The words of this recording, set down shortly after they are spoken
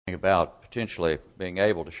About potentially being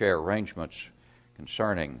able to share arrangements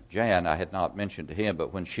concerning Jan. I had not mentioned to him,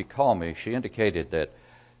 but when she called me, she indicated that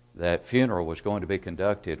that funeral was going to be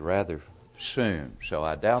conducted rather soon. So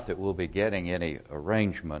I doubt that we'll be getting any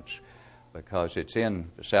arrangements because it's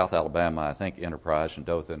in South Alabama. I think Enterprise and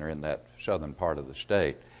Dothan are in that southern part of the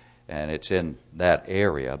state, and it's in that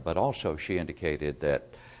area. But also she indicated that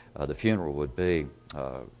the funeral would be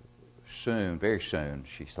soon, very soon,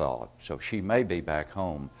 she thought. So she may be back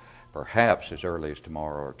home perhaps as early as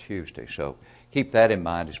tomorrow or Tuesday. So keep that in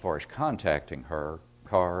mind as far as contacting her.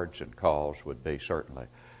 Cards and calls would be certainly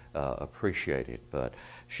appreciated. But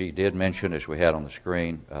she did mention, as we had on the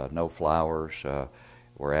screen, no flowers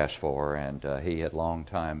were asked for, and he had long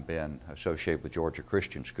time been associated with Georgia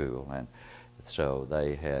Christian School, and so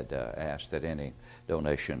they had asked that any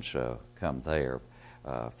donations come there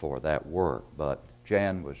for that work. But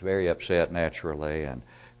Jan was very upset naturally, and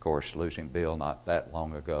of course losing Bill not that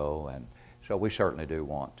long ago, and so we certainly do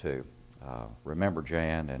want to remember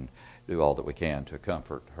Jan and do all that we can to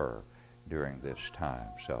comfort her during this time.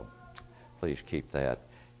 So please keep that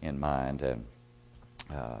in mind and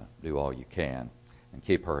do all you can and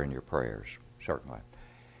keep her in your prayers, certainly.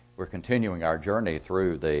 We're continuing our journey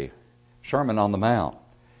through the Sermon on the Mount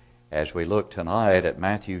as we look tonight at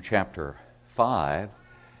Matthew chapter 5,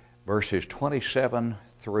 verses 27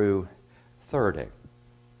 through 30,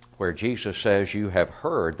 where Jesus says, "You have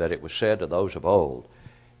heard that it was said to those of old,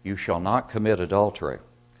 'You shall not commit adultery.'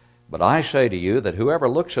 But I say to you that whoever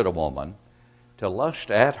looks at a woman to lust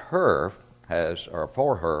at her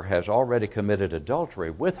for her has already committed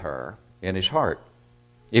adultery with her in his heart.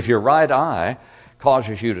 If your right eye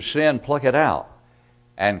causes you to sin, pluck it out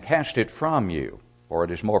and cast it from you, for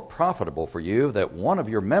it is more profitable for you that one of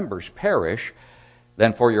your members perish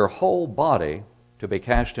than for your whole body to be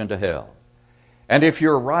cast into hell. And if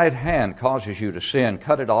your right hand causes you to sin,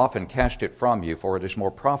 cut it off and cast it from you, for it is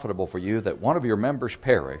more profitable for you that one of your members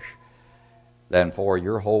perish than for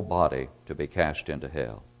your whole body to be cast into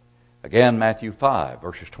hell." Again, Matthew 5,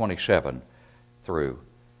 verses 27 through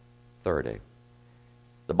 30.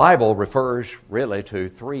 The Bible refers really to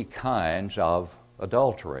three kinds of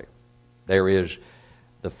adultery. There is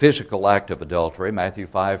the physical act of adultery, Matthew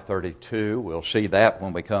 5:32. We'll see that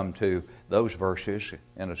when we come to those verses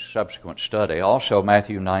in a subsequent study. Also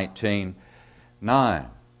Matthew 19:9.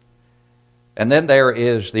 And then there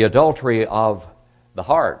is the adultery of the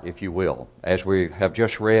heart, if you will, as we have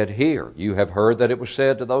just read here. "You have heard that it was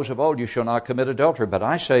said to those of old, 'You shall not commit adultery.' But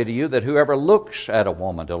I say to you that whoever looks at a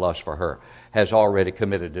woman to lust for her has already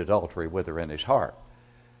committed adultery with her in his heart."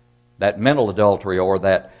 That mental adultery, or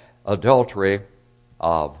that adultery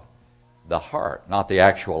of the heart, not the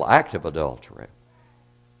actual act of adultery,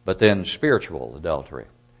 but then spiritual adultery.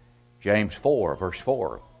 James 4, verse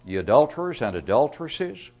 4, "Ye adulterers and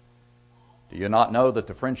adulteresses, do you not know that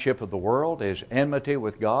the friendship of the world is enmity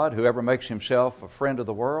with God? Whoever makes himself a friend of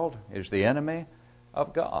the world is the enemy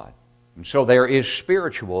of God." And so there is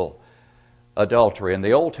spiritual adultery. And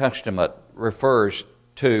the Old Testament refers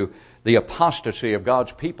to the apostasy of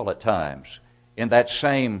God's people at times in that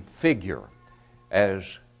same figure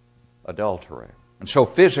as adultery. And so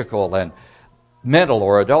physical and mental,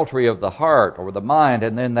 or adultery of the heart or the mind,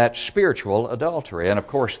 and then that spiritual adultery. And of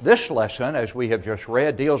course this lesson, as we have just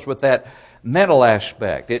read, deals with that mental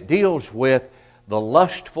aspect. It deals with the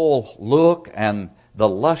lustful look and the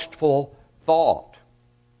lustful thought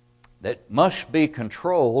that must be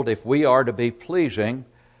controlled if we are to be pleasing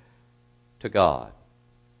to God.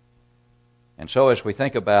 And so as we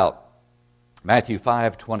think about Matthew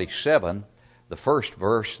 5:27, the first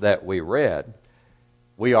verse that we read,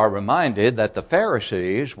 we are reminded that the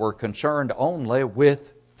Pharisees were concerned only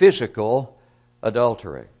with physical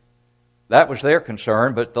adultery. That was their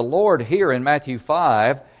concern, but the Lord here in Matthew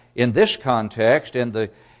 5, in this context, in the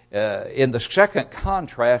second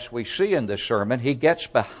contrast we see in this sermon, he gets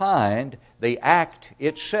behind the act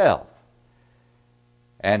itself.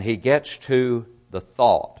 And he gets to the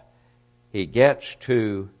thought. He gets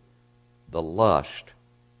to the lust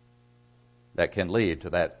that can lead to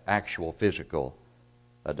that actual physical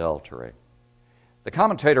adultery. The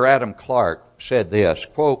commentator Adam Clark said this,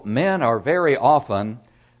 quote, "Men are very often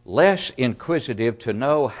less inquisitive to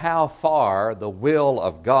know how far the will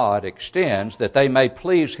of God extends that they may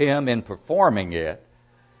please Him in performing it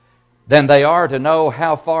than they are to know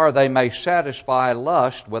how far they may satisfy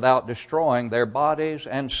lust without destroying their bodies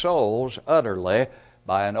and souls utterly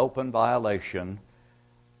by an open violation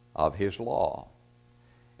of His law."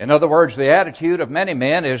 In other words, the attitude of many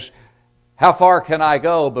men is, how far can I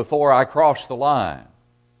go before I cross the line?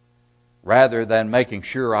 Rather than making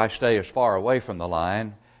sure I stay as far away from the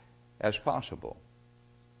line as possible.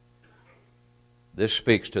 this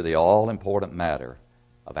speaks to the all-important matter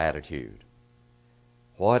of attitude.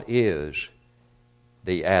 What is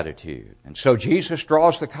the attitude? And so Jesus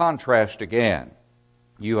draws the contrast again.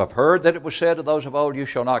 You have heard that it was said to those of old, you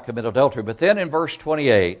shall not commit adultery. But then in verse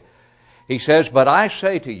 28, he says, but I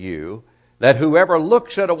say to you that whoever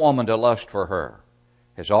looks at a woman to lust for her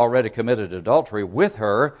has already committed adultery with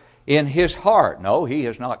her in his heart. No, he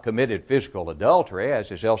has not committed physical adultery,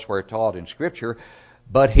 as is elsewhere taught in Scripture,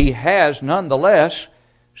 but he has nonetheless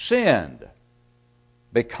sinned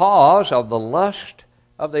because of the lust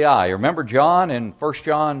of the eye. Remember John in 1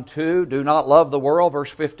 John 2, do not love the world,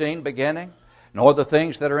 verse 15 beginning, nor the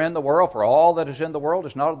things that are in the world, for all that is in the world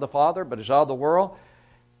is not of the Father, but is of the world.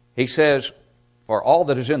 He says, for all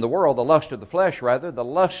that is in the world, the lust of the flesh, rather, the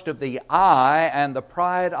lust of the eye, and the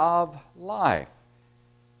pride of life.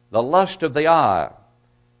 The lust of the eye.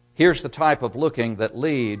 Here's the type of looking that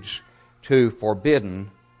leads to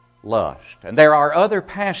forbidden lust. And there are other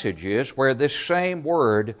passages where this same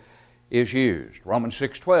word is used. Romans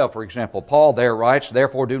 6:12, for example, Paul there writes,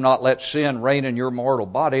 therefore do not let sin reign in your mortal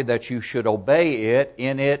body, that you should obey it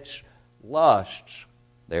in its lusts.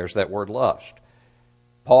 There's that word lust.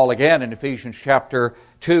 Paul again in Ephesians chapter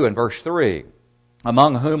 2 and verse 3,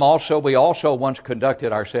 among whom also we also once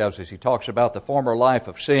conducted ourselves, as he talks about the former life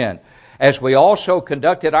of sin, as we also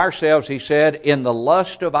conducted ourselves, he said, in the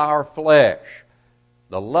lust of our flesh,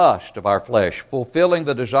 the lust of our flesh, fulfilling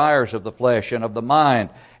the desires of the flesh and of the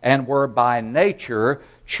mind, and were by nature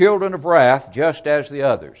children of wrath, just as the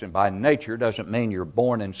others. And by nature doesn't mean you're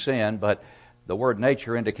born in sin, but the word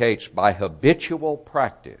nature indicates by habitual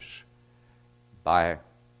practice. By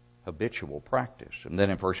habitual practice. And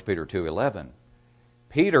then in 1 Peter 2:11,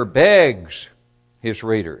 Peter begs his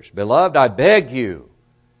readers, beloved, I beg you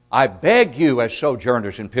as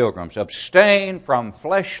sojourners and pilgrims, abstain from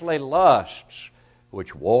fleshly lusts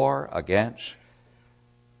which war against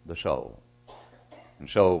the soul. And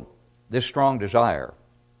so this strong desire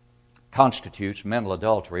constitutes mental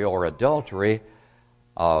adultery or adultery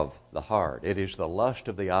of the heart. It is the lust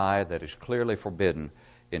of the eye that is clearly forbidden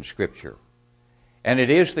in Scripture. And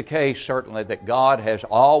it is the case, certainly, that God has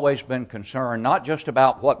always been concerned not just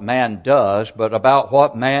about what man does, but about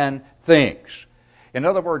what man thinks. In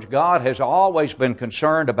other words, God has always been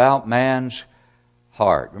concerned about man's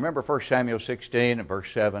heart. Remember 1 Samuel 16 and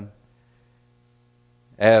verse 7?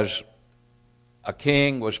 As a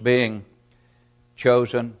king was being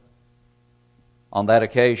chosen, on that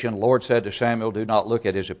occasion, the Lord said to Samuel, do not look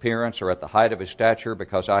at his appearance or at the height of his stature,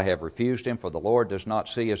 because I have refused him, for the Lord does not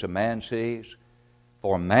see as a man sees.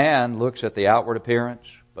 For man looks at the outward appearance,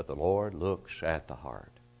 but the Lord looks at the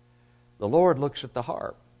heart. The Lord looks at the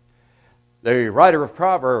heart. The writer of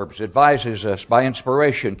Proverbs advises us by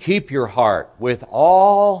inspiration, keep your heart with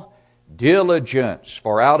all diligence,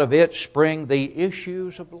 for out of it spring the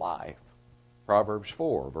issues of life. Proverbs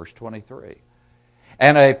 4, verse 23.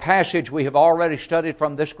 And a passage we have already studied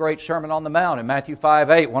from this great Sermon on the Mount in Matthew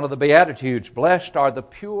 5:8, one of the Beatitudes, blessed are the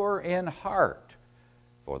pure in heart,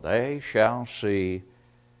 for they shall see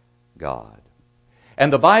God.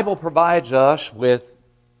 And the Bible provides us with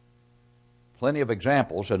plenty of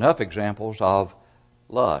examples, enough examples of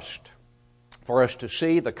lust, for us to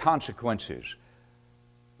see the consequences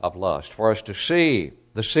of lust, for us to see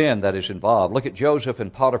the sin that is involved. Look at Joseph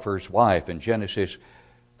and Potiphar's wife in Genesis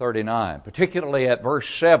 39. Particularly at verse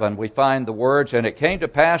 7, we find the words, and it came to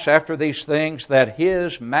pass after these things that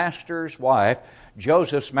his master's wife,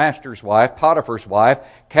 Joseph's master's wife, Potiphar's wife,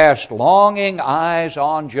 cast longing eyes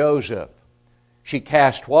on Joseph. She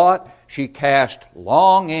cast what? She cast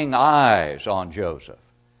longing eyes on Joseph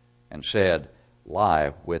and said,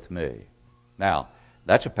 lie with me. Now,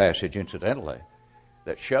 that's a passage, incidentally,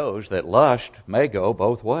 that shows that lust may go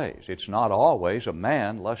both ways. It's not always a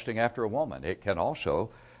man lusting after a woman. It can also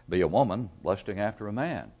be a woman lusting after a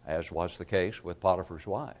man, as was the case with Potiphar's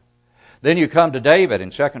wife. Then you come to David in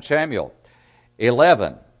 2 Samuel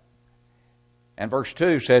 11. And verse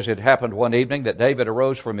 2 says, it happened one evening that David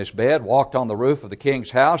arose from his bed, walked on the roof of the king's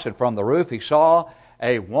house, and from the roof he saw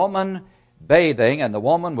a woman bathing, and the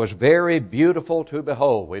woman was very beautiful to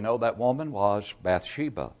behold. We know that woman was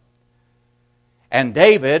Bathsheba. And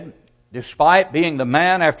David, despite being the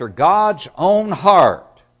man after God's own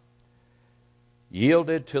heart,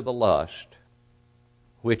 yielded to the lust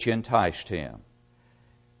which enticed him.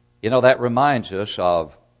 You know, that reminds us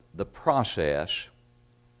of the process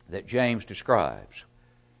that James describes.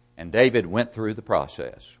 And David went through the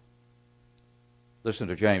process. Listen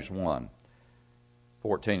to James 1,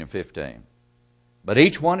 14 and 15. But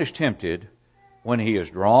each one is tempted when he is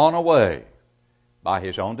drawn away by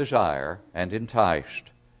his own desire and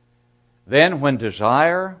enticed. Then when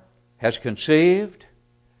desire has conceived,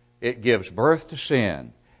 it gives birth to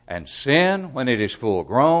sin. And sin, when it is full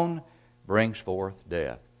grown, brings forth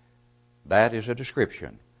death. That is a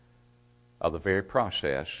description of the very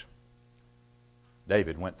process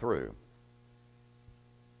David went through.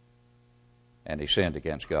 And he sinned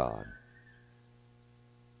against God,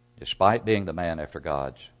 despite being the man after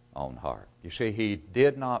God's own heart. You see, he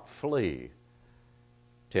did not flee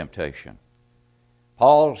temptation.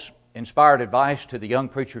 Paul's inspired advice to the young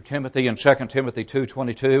preacher Timothy in 2 Timothy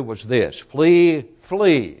 2:22 was this: flee,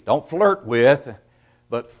 don't flirt with,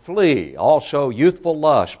 but flee. Also youthful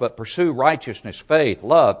lust, but pursue righteousness, faith,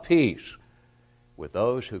 love, peace with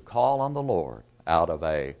those who call on the Lord out of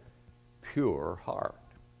a pure heart.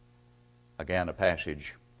 Again, a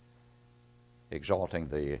passage exalting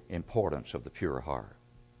the importance of the pure heart.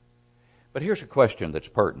 But here's a question that's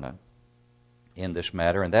pertinent in this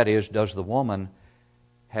matter, and that is, does the woman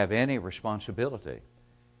have any responsibility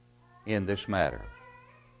in this matter?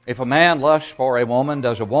 If a man lusts for a woman,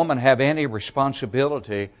 does a woman have any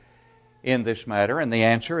responsibility in this matter? And the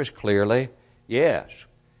answer is clearly yes.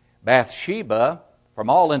 Bathsheba, from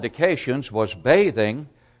all indications, was bathing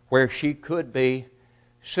where she could be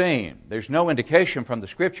seen. There's no indication from the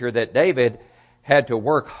Scripture that David had to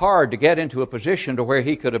work hard to get into a position to where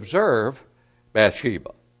he could observe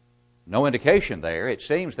Bathsheba. No indication there. It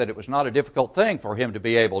seems that it was not a difficult thing for him to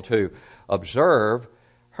be able to observe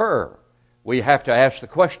her. We have to ask the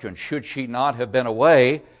question, should she not have been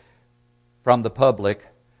away from the public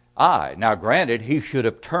eye? Now, granted, he should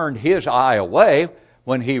have turned his eye away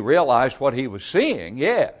when he realized what he was seeing,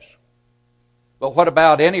 yes. But what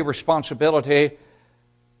about any responsibility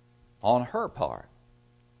on her part?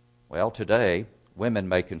 Well, today, women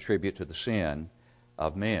may contribute to the sin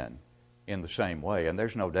of men in the same way. And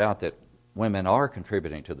there's no doubt that women are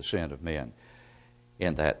contributing to the sin of men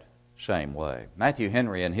in that same way. Matthew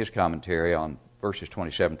Henry, in his commentary on verses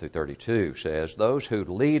 27 through 32, says, "Those who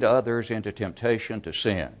lead others into temptation to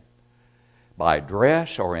sin by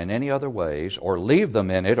dress or in any other ways, or leave them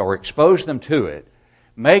in it or expose them to it,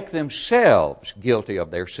 make themselves guilty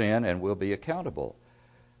of their sin and will be accountable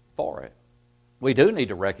for it." We do need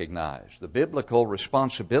to recognize the biblical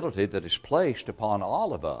responsibility that is placed upon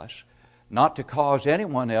all of us not to cause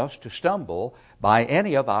anyone else to stumble by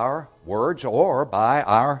any of our words or by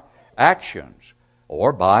our actions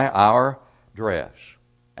or by our dress.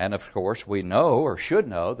 And of course, we know or should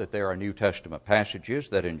know that there are New Testament passages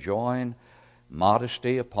that enjoin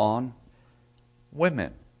modesty upon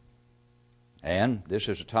women. And this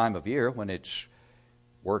is a time of year when it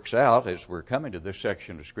works out, as we're coming to this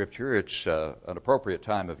section of Scripture, it's an appropriate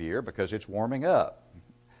time of year because it's warming up.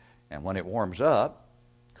 And when it warms up,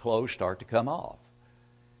 clothes start to come off.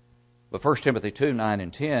 But 1 Timothy 2:9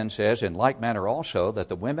 and 10 says, "In like manner also, that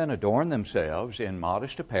the women adorn themselves in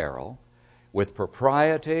modest apparel, with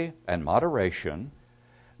propriety and moderation,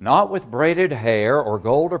 not with braided hair or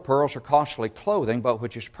gold or pearls or costly clothing, but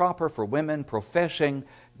which is proper for women professing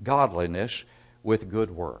godliness with good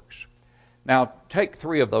works." Now, take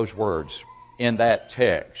three of those words in that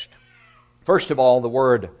text. First of all, the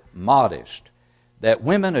word modest, that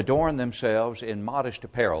women adorn themselves in modest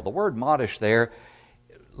apparel. The word modest there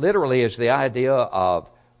literally is the idea of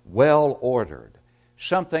well-ordered,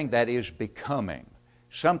 something that is becoming,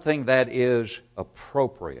 something that is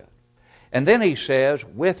appropriate. And then he says,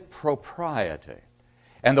 with propriety.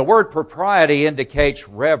 And the word propriety indicates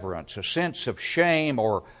reverence, a sense of shame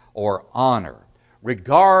or honor,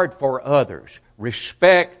 regard for others,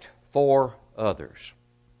 respect for others.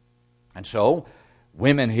 And so,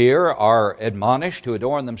 women here are admonished to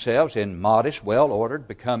adorn themselves in modest, well-ordered,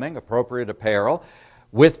 becoming, appropriate apparel,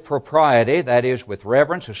 with propriety, that is, with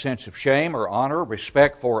reverence, a sense of shame or honor,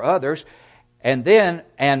 respect for others, and then,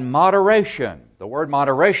 and moderation. The word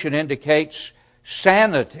moderation indicates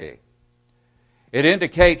sanity. It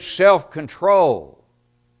indicates self-control.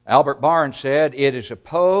 Albert Barnes said, "It is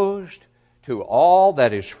opposed to all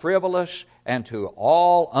that is frivolous and to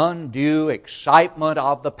all undue excitement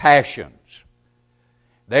of the passions.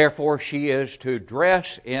 Therefore, she is to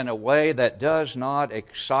dress in a way that does not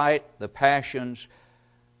excite the passions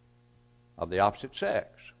of the opposite sex."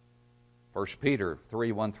 1 Peter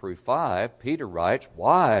 3:1 through 5, Peter writes,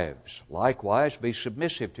 "Wives, likewise, be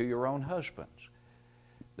submissive to your own husbands,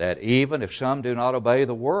 that even if some do not obey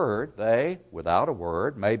the word, they, without a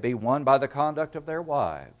word, may be won by the conduct of their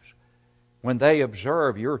wives, when they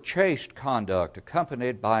observe your chaste conduct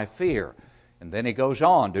accompanied by fear." And then he goes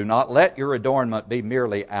on, "Do not let your adornment be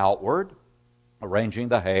merely outward, arranging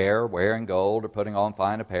the hair, wearing gold, or putting on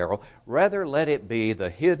fine apparel. Rather, let it be the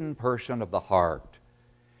hidden person of the heart,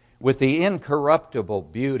 with the incorruptible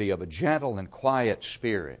beauty of a gentle and quiet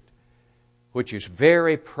spirit, which is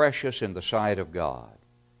very precious in the sight of God.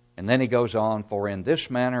 And then he goes on, for in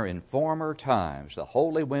this manner in former times the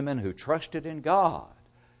holy women who trusted in God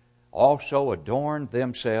also adorned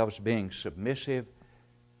themselves, being submissive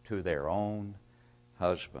to their own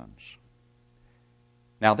husbands.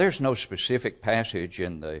 Now there's no specific passage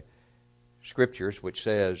in the Scriptures which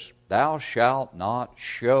says, thou shalt not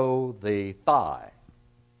show the thigh,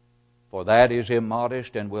 for that is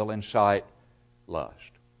immodest and will incite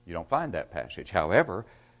lust. You don't find that passage. However,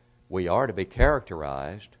 we are to be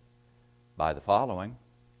characterized by the following.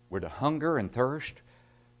 We're to hunger and thirst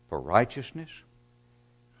for righteousness.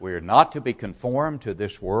 We are not to be conformed to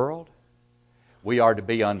this world. We are to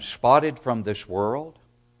be unspotted from this world.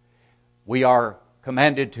 We are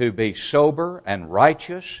commanded to be sober and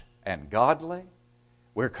righteous and godly.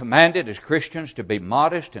 We're commanded as Christians to be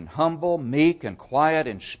modest and humble, meek and quiet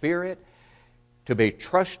in spirit, to be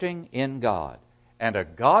trusting in God. And a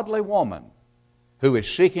godly woman who is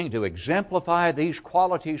seeking to exemplify these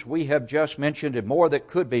qualities we have just mentioned and more that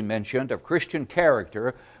could be mentioned of Christian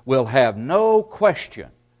character will have no question,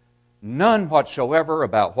 none whatsoever,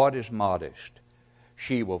 about what is modest.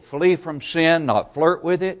 She will flee from sin, not flirt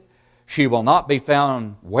with it. She will not be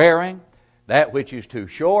found wearing that which is too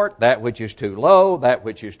short, that which is too low, that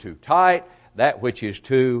which is too tight, that which is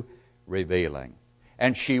too revealing.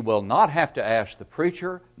 And she will not have to ask the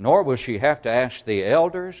preacher, nor will she have to ask the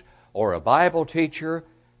elders or a Bible teacher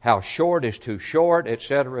how short is too short,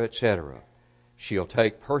 etc., etc. She'll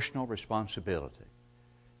take personal responsibility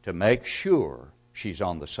to make sure she's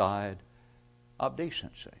on the side of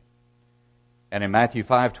decency. And in Matthew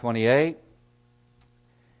 5:28,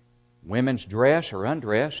 women's dress or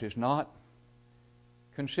undress is not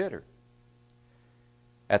considered.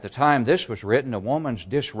 At the time this was written, a woman's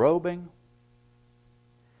disrobing,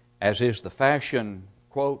 as is the fashion,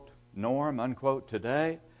 quote, norm, unquote,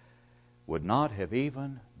 today, would not have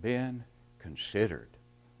even been considered.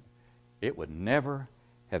 It would never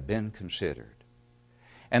have been considered.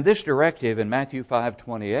 And this directive in Matthew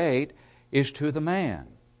 5:28 is to the man.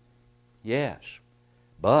 Yes,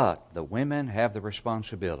 but the women have the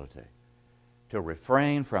responsibility to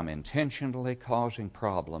refrain from intentionally causing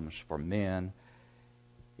problems for men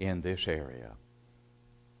in this area.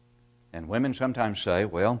 And women sometimes say,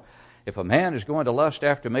 well, if a man is going to lust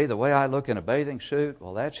after me the way I look in a bathing suit,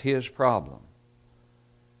 well, that's his problem.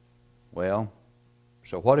 Well,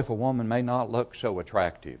 so what if a woman may not look so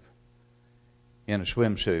attractive in a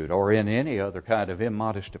swimsuit or in any other kind of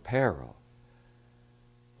immodest apparel?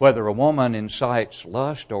 Whether a woman incites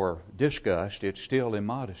lust or disgust, it's still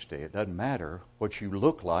immodesty. It doesn't matter what you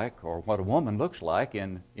look like or what a woman looks like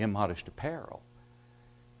in immodest apparel.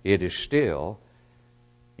 It is still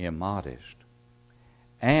immodest.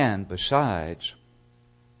 And besides,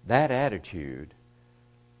 that attitude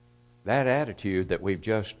that we've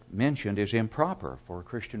just mentioned is improper for a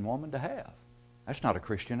Christian woman to have. That's not a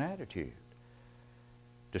Christian attitude.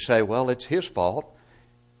 To say, well, it's his fault.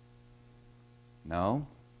 No,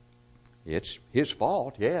 it's his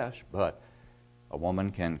fault, yes, but a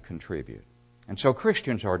woman can contribute. And so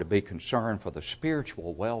Christians are to be concerned for the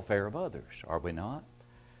spiritual welfare of others, are we not?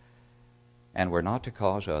 And we're not to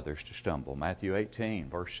cause others to stumble. Matthew 18,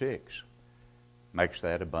 verse 6 makes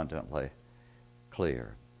that abundantly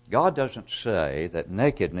clear. God doesn't say that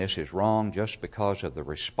nakedness is wrong just because of the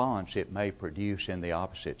response it may produce in the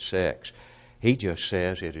opposite sex. He just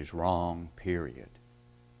says it is wrong, period.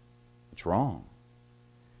 It's wrong.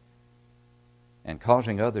 And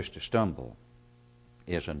causing others to stumble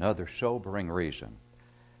is another sobering reason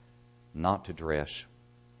not to dress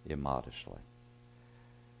immodestly.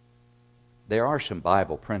 There are some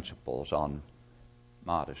Bible principles on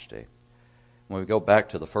modesty. When we go back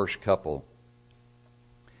to the first couple,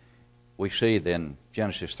 we see then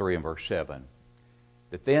Genesis 3 and verse 7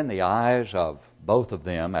 that then the eyes of both of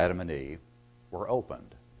them, Adam and Eve, were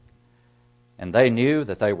opened. And they knew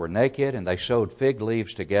that they were naked, and they sewed fig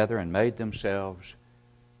leaves together and made themselves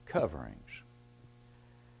coverings.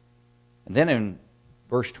 And then in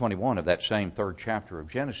verse 21 of that same third chapter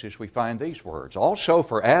of Genesis, we find these words. Also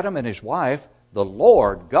for Adam and his wife, the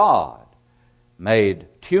Lord God made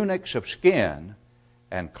tunics of skin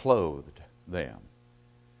and clothed them.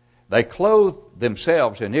 They clothed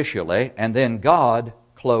themselves initially, and then God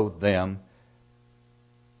clothed them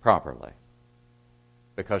properly.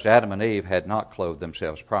 Because Adam and Eve had not clothed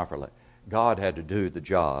themselves properly. God had to do the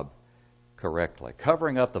job correctly.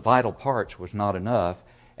 Covering up the vital parts was not enough,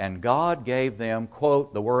 and God gave them,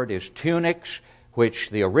 quote, the word is tunics, which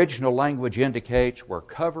the original language indicates were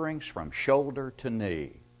coverings from shoulder to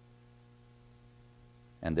knee.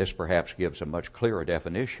 And this perhaps gives a much clearer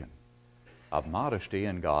definition of modesty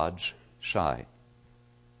in God's sight.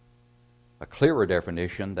 A clearer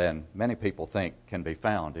definition than many people think can be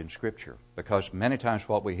found in Scripture. Because many times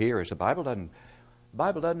what we hear is the Bible doesn't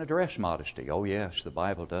address modesty. Oh yes, the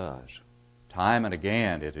Bible does. Time and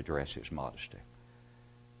again it addresses modesty.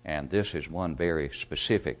 And this is one very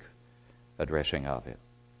specific addressing of it.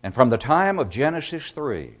 And from the time of Genesis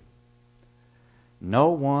 3, no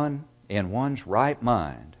one in one's right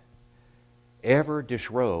mind ever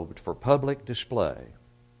disrobed for public display,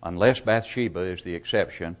 unless Bathsheba is the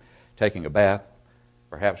exception, taking a bath,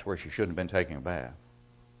 perhaps where she shouldn't have been taking a bath.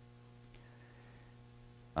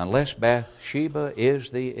 Unless Bathsheba is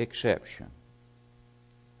the exception,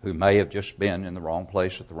 who may have just been in the wrong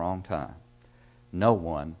place at the wrong time, no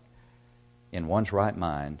one in one's right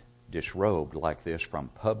mind disrobed like this for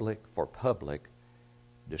public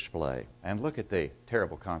display. And look at the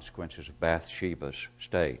terrible consequences of Bathsheba's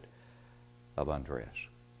state of undress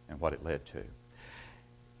and what it led to.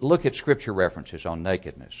 Look at Scripture references on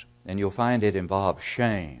nakedness, and you'll find it involves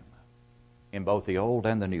shame in both the Old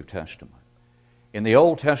and the New Testament. In the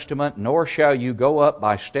Old Testament, nor shall you go up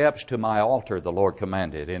by steps to my altar, the Lord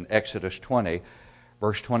commanded in Exodus 20,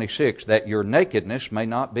 verse 26, that your nakedness may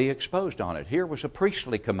not be exposed on it. Here was a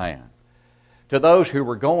priestly command to those who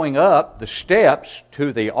were going up the steps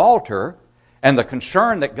to the altar, and the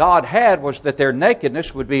concern that God had was that their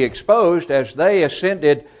nakedness would be exposed as they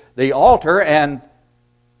ascended the altar, and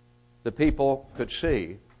the people could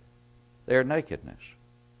see their nakedness.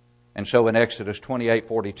 And so in Exodus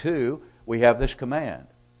 28:42, we have this command.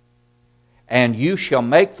 And you shall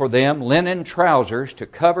make for them linen trousers to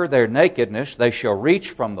cover their nakedness. They shall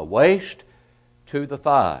reach from the waist to the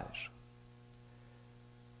thighs.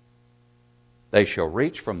 They shall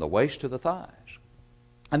reach from the waist to the thighs.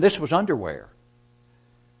 And this was underwear.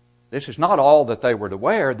 This is not all that they were to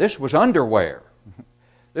wear. This was underwear.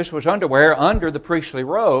 This was underwear under the priestly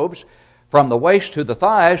robes from the waist to the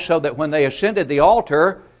thighs, so that when they ascended the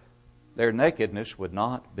altar, their nakedness would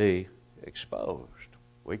not be exposed.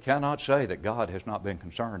 We cannot say that God has not been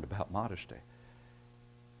concerned about modesty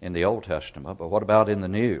in the Old Testament, but what about in the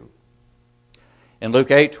New? In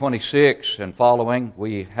Luke 8:26 and following,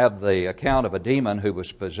 we have the account of a demon who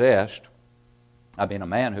was possessed. A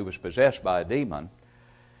man who was possessed by a demon,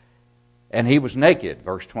 and he was naked,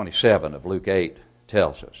 verse 27 of Luke 8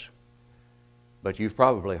 tells us. But you've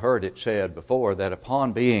probably heard it said before that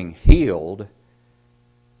upon being healed,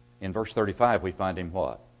 in verse 35 we find him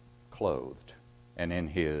what? Clothed and in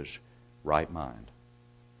his right mind.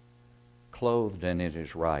 Clothed and in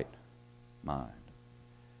his right mind.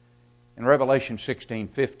 In Revelation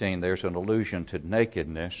 16:15 there's an allusion to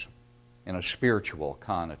nakedness in a spiritual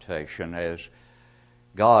connotation, as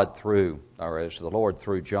the Lord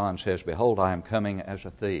through John says, "Behold, I am coming as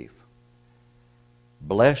a thief.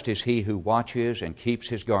 Blessed is he who watches and keeps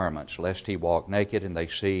his garments, lest he walk naked and they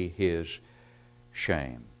see his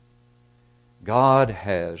shame." God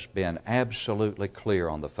has been absolutely clear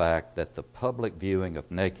on the fact that the public viewing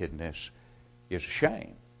of nakedness is a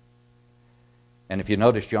shame. And if you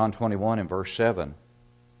notice John 21 and verse 7,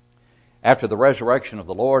 after the resurrection of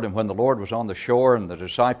the Lord, and when the Lord was on the shore and the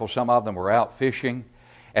disciples, some of them were out fishing,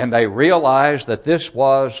 and they realized that this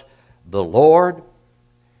was the Lord,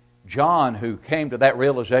 John, who came to that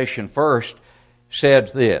realization first, said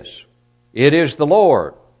this, "It is the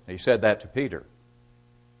Lord." He said that to Peter.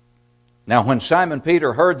 Now when Simon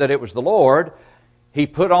Peter heard that it was the Lord, he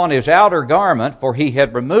put on his outer garment, for he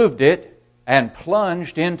had removed it, and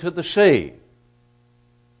plunged into the sea.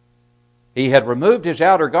 He had removed his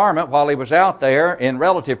outer garment while he was out there in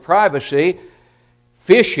relative privacy,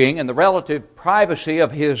 fishing in the relative privacy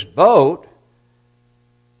of his boat,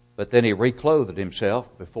 but then he reclothed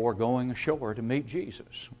himself before going ashore to meet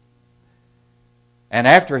Jesus. And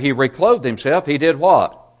after he reclothed himself, he did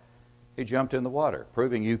what? He jumped in the water,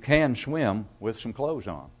 proving you can swim with some clothes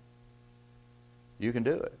on. You can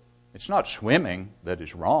do it. It's not swimming that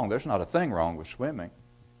is wrong. There's not a thing wrong with swimming.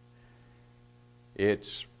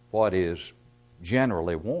 It's what is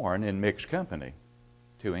generally worn in mixed company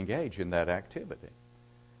to engage in that activity.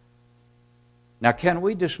 Now, can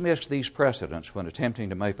we dismiss these precedents when attempting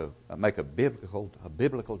to make a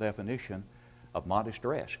biblical definition of modest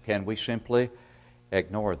dress? Can we simply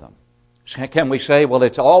ignore them? Can we say, well,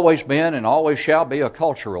 it's always been and always shall be a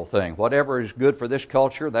cultural thing. Whatever is good for this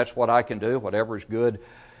culture, that's what I can do. Whatever is good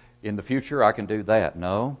in the future, I can do that.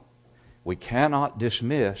 No, we cannot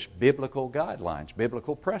dismiss biblical guidelines,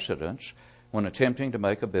 biblical precedents, when attempting to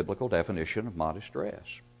make a biblical definition of modest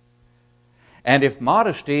dress. And if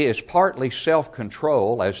modesty is partly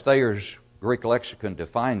self-control, as Thayer's Greek lexicon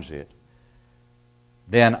defines it,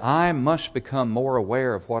 then I must become more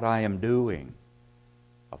aware of what I am doing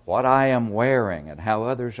of what I am wearing and how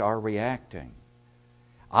others are reacting.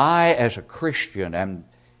 I, as a Christian, am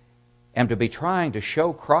to be trying to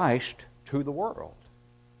show Christ to the world.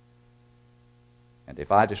 And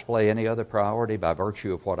if I display any other priority by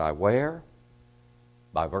virtue of what I wear,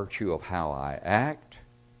 by virtue of how I act,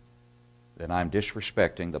 then I'm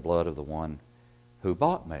disrespecting the blood of the one who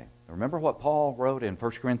bought me. Remember what Paul wrote in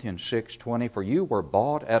 1 Corinthians 6:20, "For you were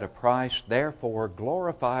bought at a price, therefore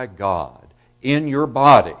glorify God in your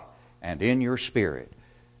body and in your spirit,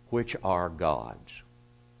 which are God's."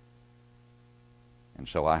 And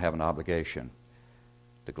so I have an obligation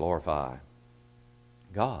to glorify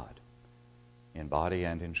God in body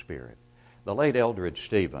and in spirit. The late Eldridge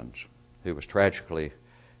Stevens, who was tragically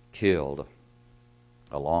killed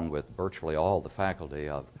along with virtually all the faculty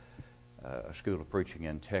of a school of preaching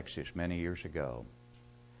in Texas many years ago.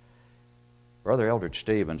 Brother Eldridge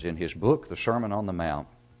Stevens, in his book, The Sermon on the Mount,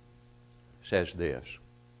 says this,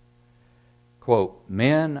 quote,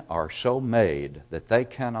 "Men are so made that they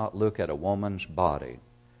cannot look at a woman's body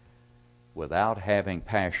without having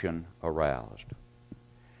passion aroused.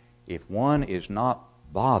 If one is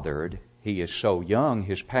not bothered, he is so young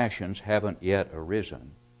his passions haven't yet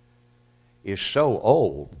arisen, is so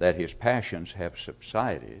old that his passions have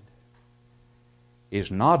subsided, is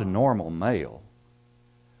not a normal male,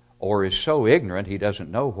 or is so ignorant he doesn't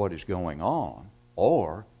know what is going on,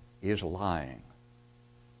 or is lying."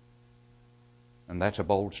 And that's a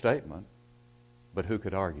bold statement, but who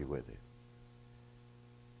could argue with it?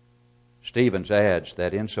 Stevens adds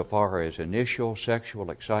that insofar as initial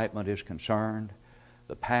sexual excitement is concerned,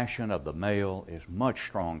 the passion of the male is much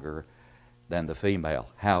stronger than the female.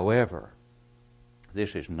 However,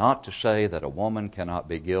 this is not to say that a woman cannot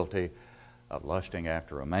be guilty of lusting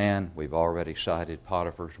after a man. We've already cited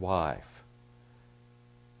Potiphar's wife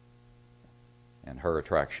and her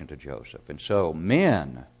attraction to Joseph. And so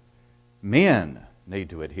men need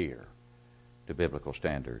to adhere to biblical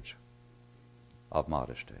standards of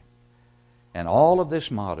modesty. And all of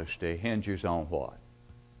this modesty hinges on what?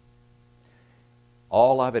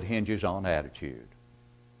 All of it hinges on attitude.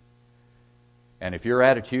 And if your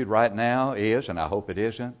attitude right now is, and I hope it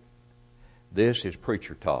isn't, this is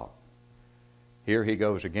preacher talk. Here he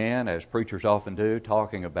goes again, as preachers often do,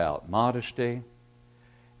 talking about modesty.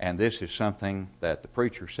 And this is something that the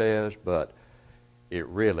preacher says, but it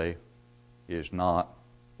really is not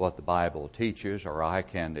what the Bible teaches, or I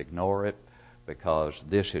can ignore it because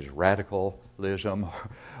this is radicalism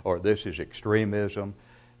or this is extremism.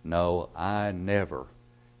 No, I never,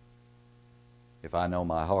 if I know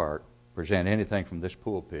my heart, present anything from this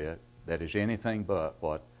pulpit that is anything but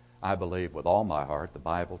what I believe with all my heart the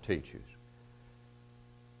Bible teaches.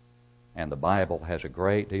 And the Bible has a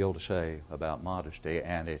great deal to say about modesty,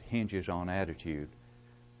 and it hinges on attitude.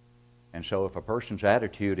 And so if a person's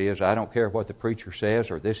attitude is, I don't care what the preacher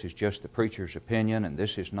says, or this is just the preacher's opinion, and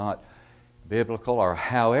this is not biblical, or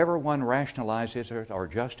however one rationalizes it or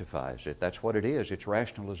justifies it, that's what it is. It's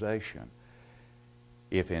rationalization.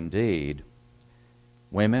 If indeed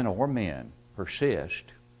women or men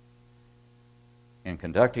persist in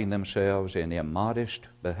conducting themselves in immodest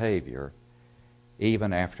behavior,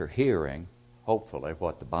 even after hearing, hopefully,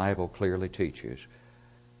 what the Bible clearly teaches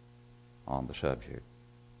on the subject.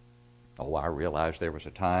 Oh, I realized there was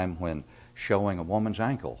a time when showing a woman's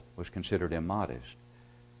ankle was considered immodest.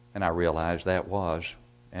 And I realized that was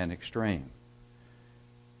an extreme.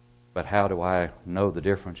 But how do I know the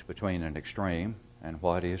difference between an extreme and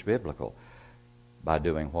what is biblical? By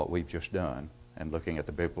doing what we've just done and looking at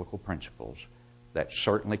the biblical principles that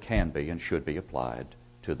certainly can be and should be applied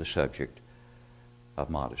to the subject of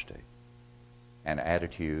modesty. And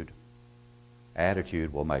attitude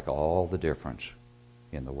will make all the difference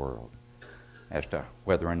in the world as to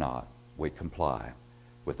whether or not we comply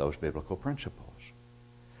with those biblical principles.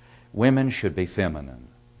 Women should be feminine,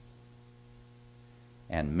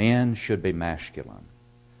 and men should be masculine,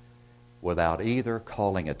 without either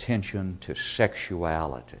calling attention to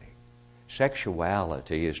sexuality.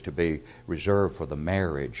 Sexuality is to be reserved for the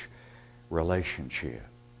marriage relationship.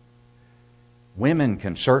 Women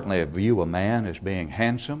can certainly view a man as being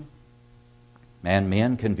handsome, and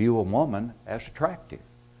men can view a woman as attractive.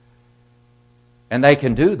 And they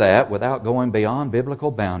can do that without going beyond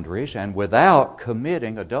biblical boundaries and without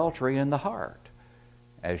committing adultery in the heart,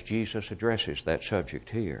 as Jesus addresses that subject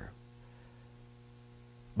here.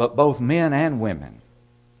 But both men and women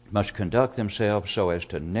must conduct themselves so as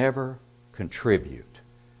to never contribute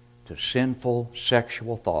to sinful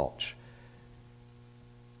sexual thoughts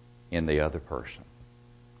in the other person.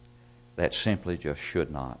 That simply just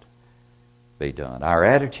should not be done. Our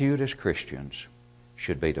attitude as Christians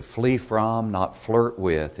should be to flee from, not flirt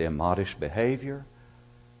with, immodest behavior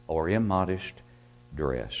or immodest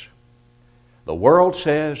dress. The world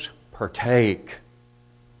says partake,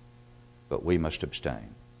 but we must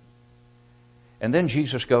abstain. And then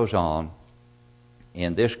Jesus goes on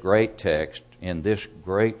in this great text, in this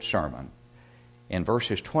great sermon, in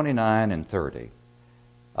verses 29 and 30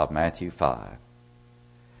 of Matthew 5,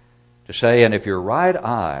 to say, and if your right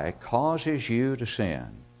eye causes you to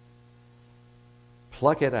sin,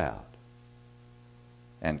 pluck it out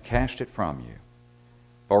and cast it from you.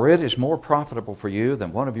 For it is more profitable for you that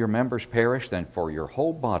one of your members perish than for your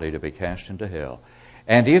whole body to be cast into hell.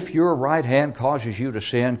 And if your right hand causes you to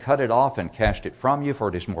sin, cut it off and cast it from you, for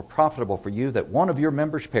it is more profitable for you that one of your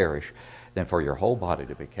members perish than for your whole body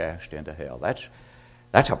to be cast into hell.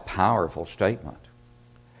 That's a powerful statement.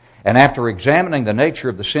 And after examining the nature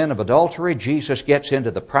of the sin of adultery, Jesus gets into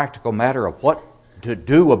the practical matter of what to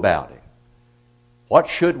do about it. What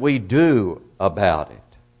should we do about it?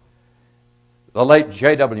 The late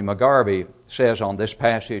J.W. McGarvey says on this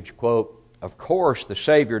passage, quote, of course, the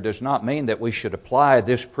Savior does not mean that we should apply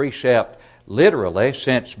this precept literally,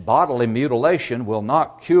 since bodily mutilation will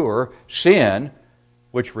not cure sin,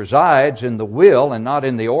 which resides in the will and not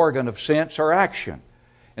in the organ of sense or action.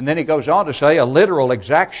 And then he goes on to say, a literal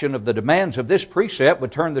exaction of the demands of this precept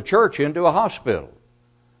would turn the church into a hospital.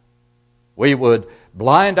 We would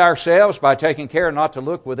blind ourselves by taking care not to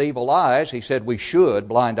look with evil eyes. He said we should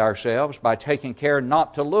blind ourselves by taking care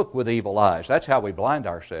not to look with evil eyes. That's how we blind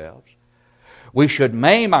ourselves. We should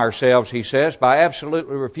maim ourselves, he says, by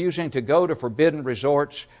absolutely refusing to go to forbidden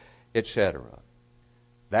resorts, etc.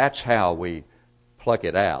 That's how we pluck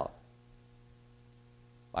it out,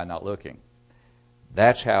 by not looking.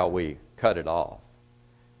 That's how we cut it off,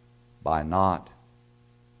 by not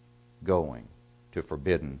going to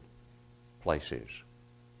forbidden places.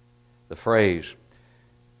 The phrase,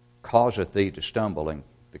 causeth thee to stumble in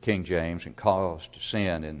the King James and cause to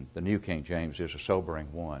sin in the New King James, is a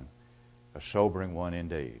sobering one. A sobering one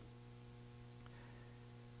indeed.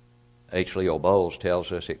 H. Leo Bowles tells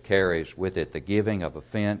us it carries with it the giving of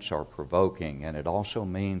offense or provoking, and it also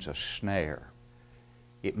means a snare.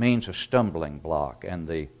 It means a stumbling block, and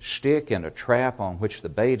the stick in a trap on which the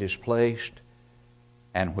bait is placed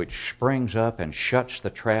and which springs up and shuts the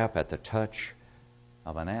trap at the touch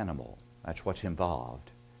of an animal. That's what's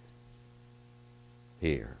involved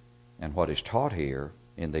here. And what is taught here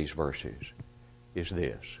in these verses is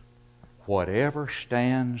this: whatever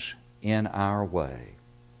stands in our way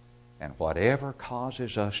and whatever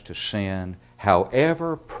causes us to sin,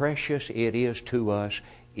 however precious it is to us,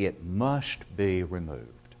 it must be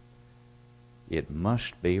removed. It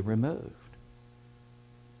must be removed.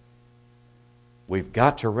 We've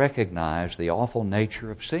got to recognize the awful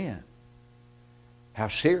nature of sin, how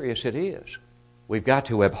serious it is. We've got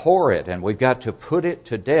to abhor it, and we've got to put it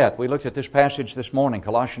to death. We looked at this passage this morning,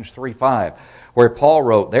 Colossians 3:5, where Paul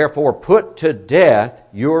wrote, therefore put to death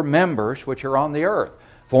your members which are on the earth: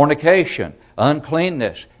 fornication,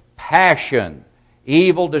 uncleanness, passion,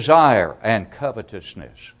 evil desire, and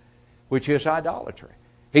covetousness, which is idolatry.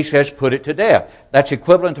 He says, put it to death. That's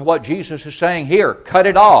equivalent to what Jesus is saying here. Cut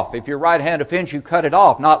it off. If your right hand offends you, cut it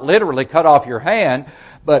off. Not literally cut off your hand,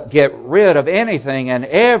 but get rid of anything and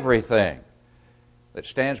everything that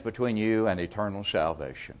stands between you and eternal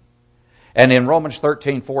salvation. And in Romans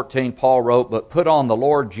 13:14, Paul wrote, but put on the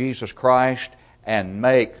Lord Jesus Christ and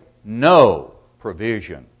make no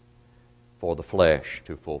provision for the flesh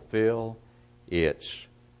to fulfill its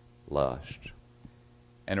lusts.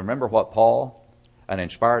 And remember what Paul, an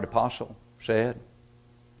inspired apostle, said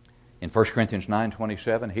in 1 Corinthians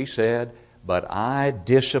 9:27. He said, but I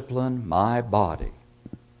discipline my body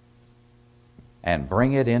and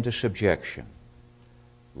bring it into subjection,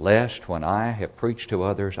 lest when I have preached to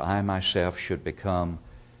others, I myself should become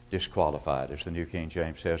disqualified, as the New King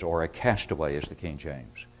James says, or a castaway, as the King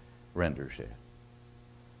James renders it.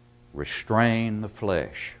 Restrain the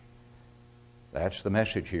flesh. That's the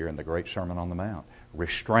message here in the Great Sermon on the Mount.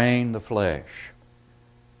 Restrain the flesh.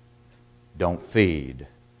 Don't feed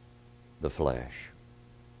the flesh.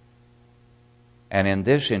 And in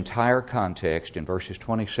this entire context, in verses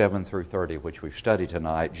 27 through 30, which we've studied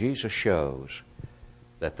tonight, Jesus shows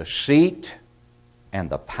that the seat and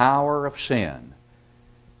the power of sin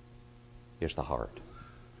is the heart.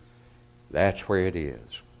 That's where it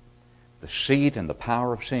is. The seat and the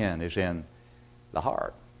power of sin is in the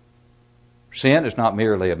heart. Sin is not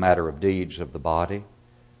merely a matter of deeds of the body.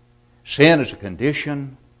 Sin is a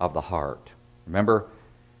condition of the heart. Remember,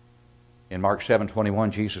 in Mark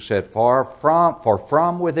 7:21, Jesus said, For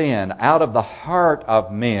from within, out of the heart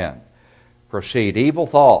of men, proceed evil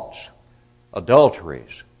thoughts,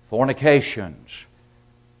 adulteries, fornications,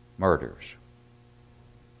 murders.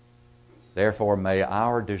 Therefore, may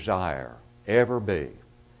our desire ever be,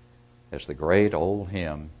 as the great old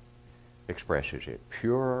hymn expresses it,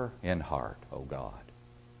 pure in heart, O God.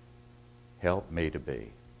 Help me to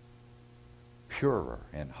be purer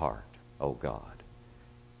in heart, O God.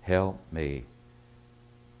 Help me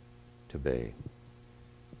to be.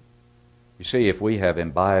 You see, if we have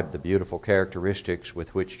imbibed the beautiful characteristics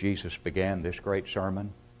with which Jesus began this great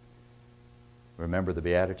sermon, remember the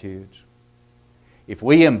Beatitudes? If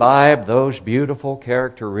we imbibe those beautiful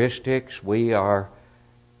characteristics, we are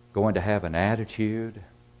going to have an attitude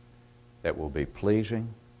that will be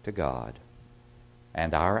pleasing to God,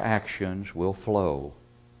 and our actions will flow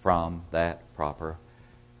from that proper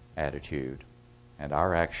attitude, and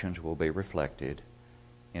our actions will be reflected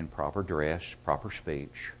in proper dress, proper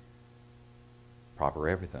speech, proper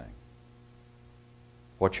everything.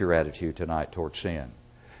 What's your attitude tonight toward sin?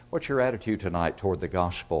 What's your attitude tonight toward the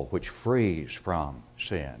gospel which frees from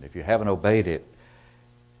sin? If you haven't obeyed it,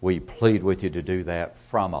 we plead with you to do that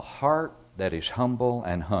from a heart that is humble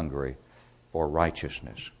and hungry for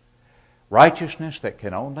righteousness. Righteousness that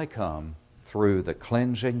can only come through the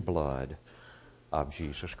cleansing blood of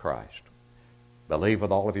Jesus Christ. Believe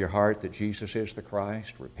with all of your heart that Jesus is the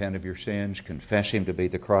Christ. Repent of your sins. Confess Him to be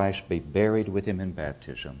the Christ. Be buried with Him in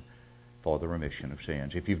baptism for the remission of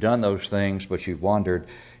sins. If you've done those things but you've wandered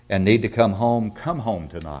and need to come home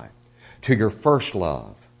tonight to your first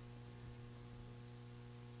love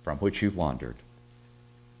from which you've wandered,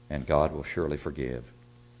 and God will surely forgive,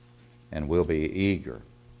 and we'll be eager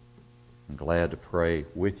and glad to pray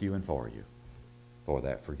with you and for you for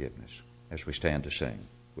that forgiveness. As we stand to sing,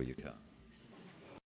 will you come?